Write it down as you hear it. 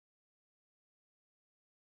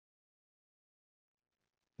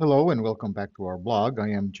Hello and welcome back to our blog. I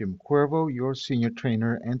am Jim Cuervo, your senior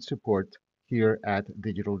trainer and support here at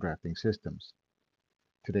Digital Drafting Systems.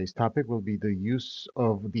 Today's topic will be the use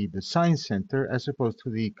of the Design Center as opposed to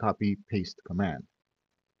the copy-paste command.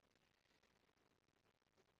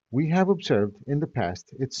 We have observed in the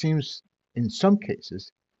past, it seems in some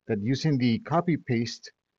cases, that using the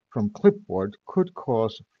copy-paste from clipboard could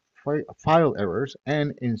cause file errors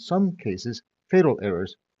and in some cases fatal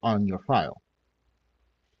errors on your file.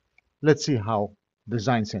 Let's see how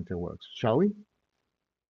Design Center works, shall we?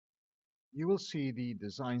 You will see the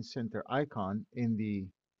Design Center icon in the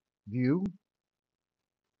View,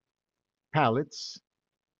 Palettes,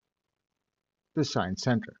 Design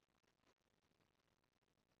Center.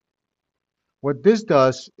 What this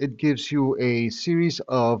does, it gives you a series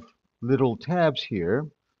of little tabs here,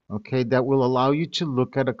 okay, that will allow you to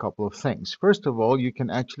look at a couple of things. First of all, you can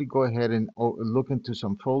actually go ahead and look into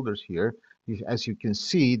some folders here. As you can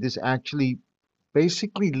see, this actually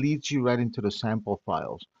basically leads you right into the sample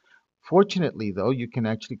files. Fortunately, though, you can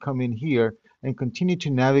actually come in here and continue to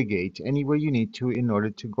navigate anywhere you need to in order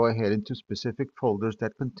to go ahead into specific folders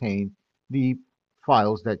that contain the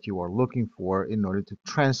files that you are looking for in order to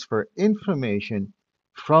transfer information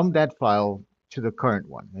from that file to the current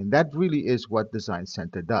one. And that really is what Design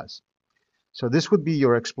Center does. So this would be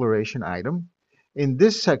your exploration item. In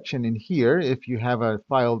this section in here, if you have a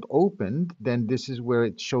file opened, then this is where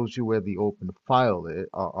it shows you where the open file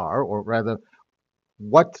are, or rather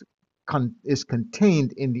what is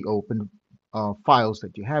contained in the open files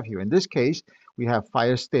that you have here. In this case, we have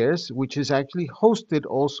Fire Stairs, which is actually hosted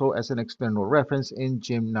also as an external reference in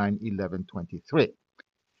GIM 9.11.23.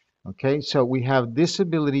 Okay, so we have this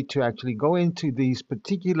ability to actually go into these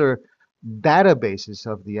particular databases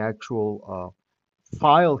of the actual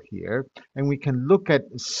file here, and we can look at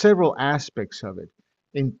several aspects of it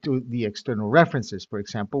into the external references. For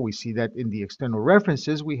example, we see that in the external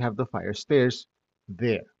references, we have the Fire Stairs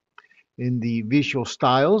there. In the visual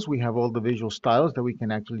styles, we have all the visual styles that we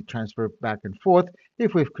can actually transfer back and forth.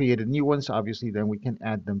 If we've created new ones, obviously, then we can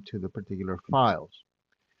add them to the particular files.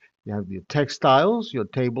 You have your text styles, your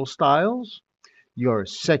table styles, your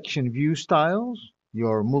section view styles,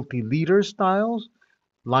 your multi-leader styles,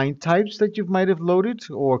 line types that you might have loaded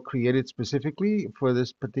or created specifically for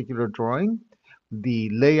this particular drawing,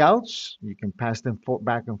 the layouts, you can pass them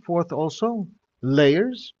back and forth also,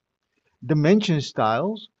 layers, dimension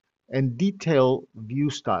styles, and detail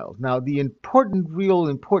view styles. Now, the real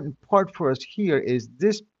important part for us here is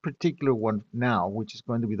this particular one now, which is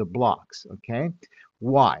going to be the blocks, okay?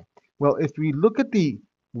 Why? Well, if we look at the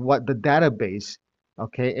database,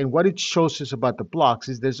 okay, and what it shows us about the blocks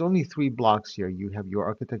is there's only 3 blocks here. You have your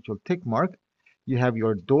architectural tick mark, you have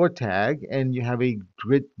your door tag, and you have a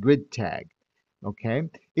grid tag, okay?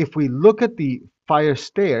 If we look at the Fire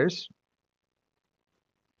Stairs,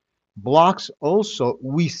 blocks also,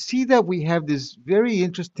 we see that we have this very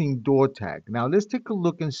interesting door tag. Now let's take a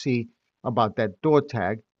look and see about that door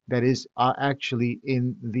tag that is actually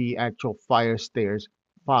in the actual Fire Stairs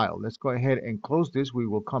file. Let's go ahead and close this. We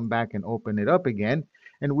will come back and open it up again.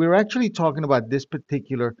 And we're actually talking about this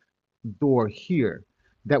particular door here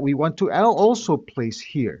that we want to also place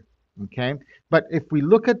here. Okay, but if we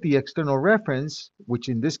look at the external reference, which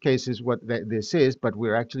in this case is what this is, but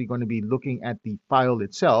we're actually going to be looking at the file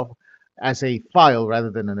itself as a file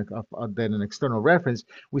rather than an external reference,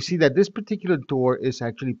 we see that this particular door is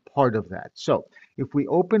actually part of that. So if we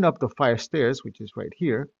open up the Fire Stairs, which is right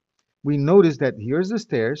here, we notice that here's the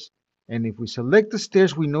stairs, and if we select the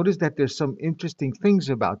stairs, we notice that there's some interesting things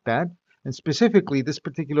about that. And specifically, this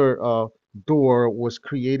particular door was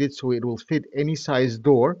created so it will fit any size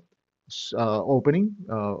door opening.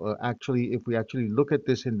 Actually, if we actually look at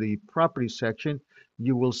this in the properties section,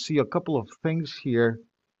 you will see a couple of things here.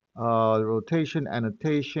 Rotation,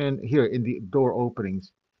 annotation, here in the door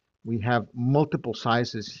openings. We have multiple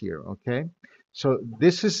sizes here, okay? So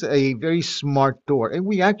this is a very smart door, and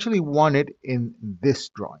we actually want it in this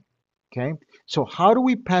drawing, okay? So how do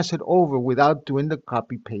we pass it over without doing the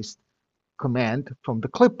copy-paste command from the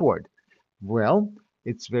clipboard? Well,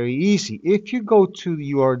 it's very easy. If you go to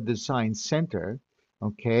your Design Center,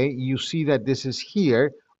 okay, you see that this is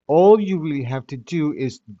here. All you really have to do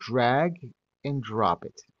is drag and drop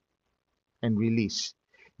it and release.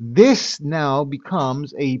 This now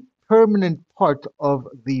becomes a permanent part of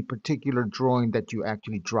the particular drawing that you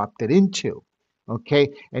actually dropped it into. Okay,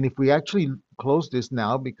 and if we actually close this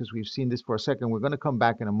now, because we've seen this for a second, we're going to come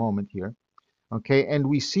back in a moment here. Okay, and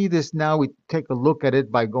we see this now, we take a look at it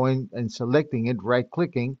by going and selecting it, right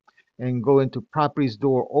clicking, and go into properties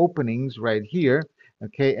door openings right here.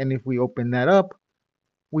 Okay, and if we open that up,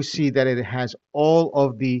 we see that it has all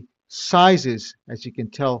of the sizes. As you can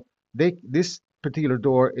tell, this particular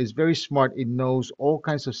door is very smart. It knows all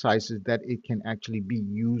kinds of sizes that it can actually be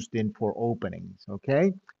used in for openings.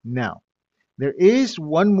 Okay. Now, there is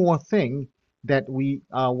one more thing that we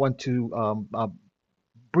want to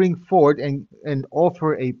bring forward and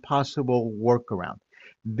offer a possible workaround.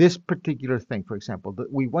 This particular thing, for example,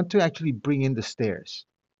 that we want to actually bring in the stairs.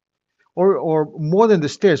 Or more than the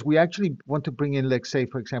stairs, we actually want to bring in, let's say,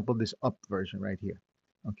 for example, this up version right here.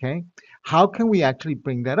 Okay. How can we actually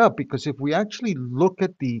bring that up? Because if we actually look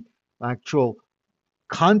at the actual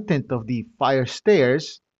content of the fire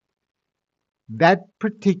stairs, that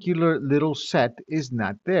particular little set is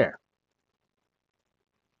not there.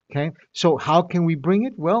 Okay, so how can we bring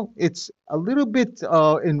it? Well, it's a little bit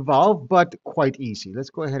involved, but quite easy. Let's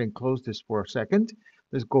go ahead and close this for a second.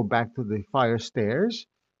 Let's go back to the fire stairs.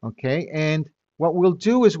 Okay, and what we'll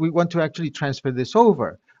do is we want to actually transfer this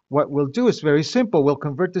over. What we'll do is very simple. We'll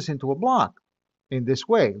convert this into a block in this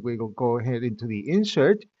way. We will go ahead into the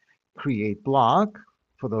insert, create block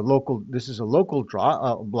for the local. This is a local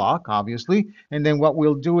block, obviously. And then what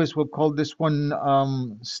we'll do is we'll call this one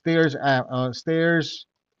stairs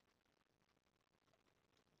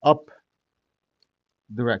up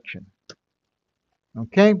direction.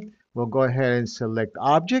 Okay, we'll go ahead and select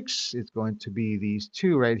objects. It's going to be these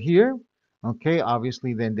two right here. Okay,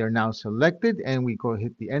 obviously then they're now selected and we go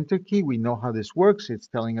hit the enter key. We know how this works. It's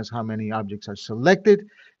telling us how many objects are selected.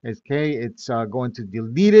 Okay, it's going to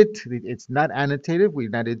delete it. It's not annotated. We're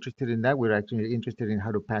not interested in that. We're actually interested in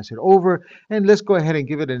how to pass it over. And let's go ahead and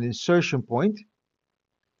give it an insertion point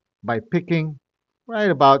by picking right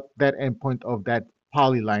about that endpoint of that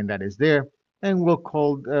polyline that is there. And we'll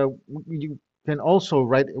call, you can also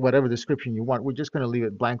write whatever description you want. We're just going to leave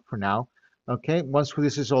it blank for now. Okay, once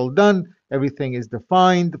this is all done, everything is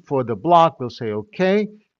defined for the block. We'll say okay,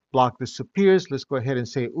 block disappears. Let's go ahead and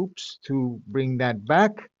say oops to bring that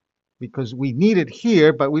back because we need it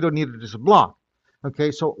here, but we don't need it as a block. Okay,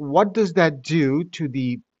 so what does that do to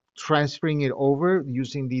the transferring it over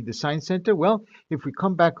using the design center? Well, if we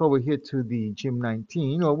come back over here to the Gym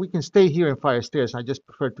 19, or we can stay here in Fire Stairs. I just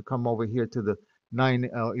prefer to come over here to the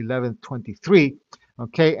 91123.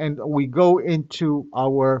 Okay, and we go into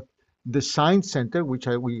our design center, which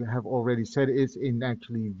we have already said is in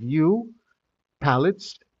actually view,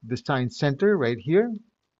 palettes, design center right here.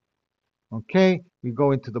 Okay, we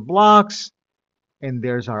go into the blocks and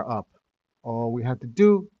there's our up. All we have to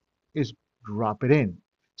do is drop it in.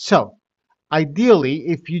 So ideally,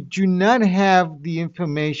 if you do not have the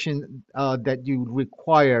information that you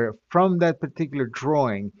require from that particular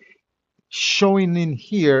drawing showing in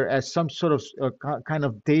here as some sort of kind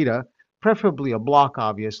of data, preferably a block,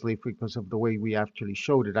 obviously, because of the way we actually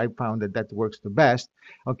showed it. I found that that works the best.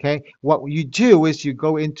 Okay, what you do is you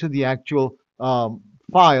go into the actual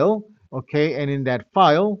file, okay, and in that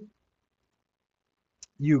file,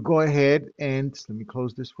 you go ahead and let me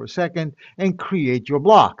close this for a second and create your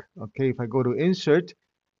block. Okay, if I go to insert,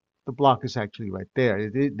 the block is actually right there.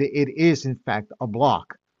 It is in fact a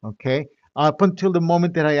block. Okay, up until the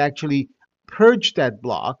moment that I actually purge that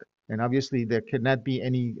block, and obviously there cannot be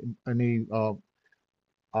any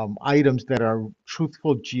items that are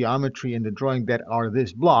truthful geometry in the drawing that are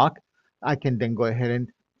this block, I can then go ahead and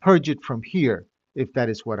purge it from here if that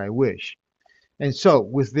is what I wish. And so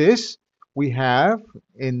with this, we have,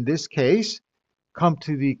 in this case, come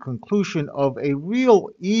to the conclusion of a real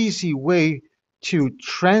easy way to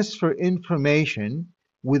transfer information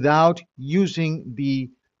without using the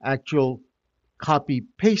actual copy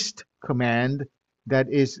paste command that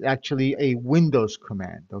is actually a Windows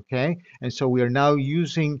command, okay? And so we are now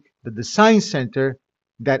using the design center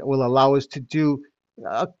that will allow us to do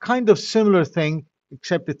a kind of similar thing,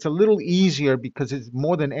 except it's a little easier because it's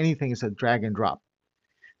more than anything is a drag and drop.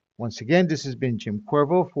 Once again, this has been Jim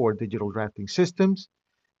Cuervo for Digital Drafting Systems.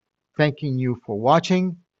 Thanking you for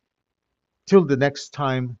watching. Till the next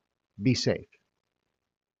time, be safe.